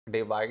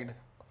divide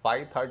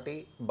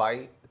 530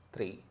 by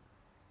 3.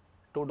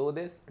 To do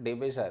this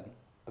division,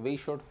 we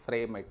should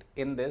frame it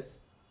in this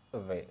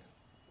way.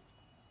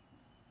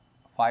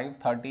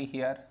 530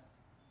 here,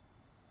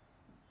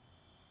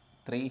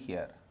 3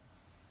 here.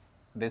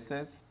 This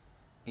is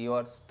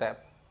your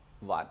step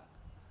 1.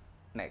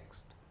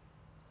 Next,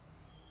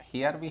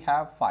 here we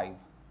have 5,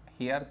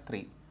 here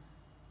 3.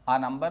 A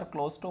number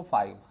close to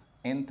 5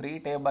 in 3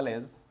 table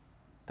is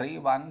 3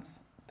 ones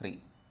 3.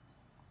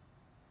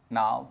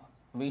 Now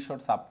we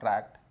should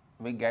subtract,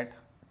 we get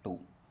 2.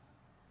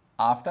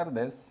 After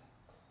this,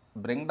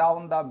 bring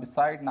down the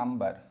beside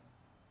number,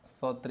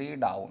 so 3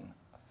 down,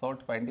 so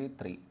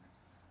 23.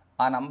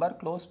 A number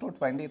close to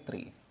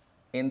 23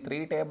 in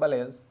 3 table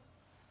is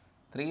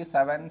 3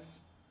 sevens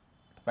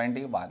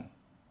 21.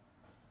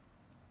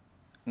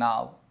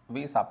 Now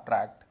we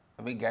subtract,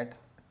 we get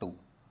 2.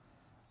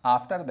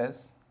 After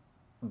this,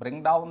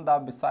 bring down the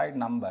beside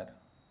number,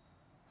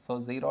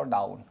 so 0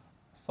 down,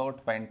 so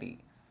 20.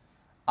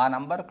 A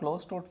number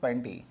close to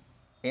 20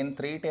 in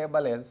 3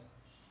 table is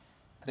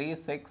 3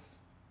 6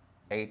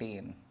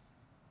 18.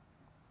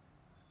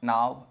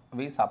 Now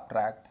we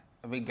subtract,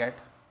 we get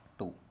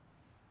 2.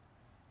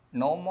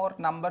 No more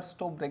numbers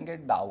to bring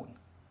it down,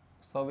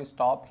 so we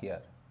stop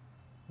here.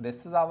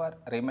 This is our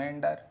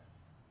remainder,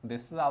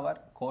 this is our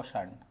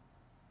quotient.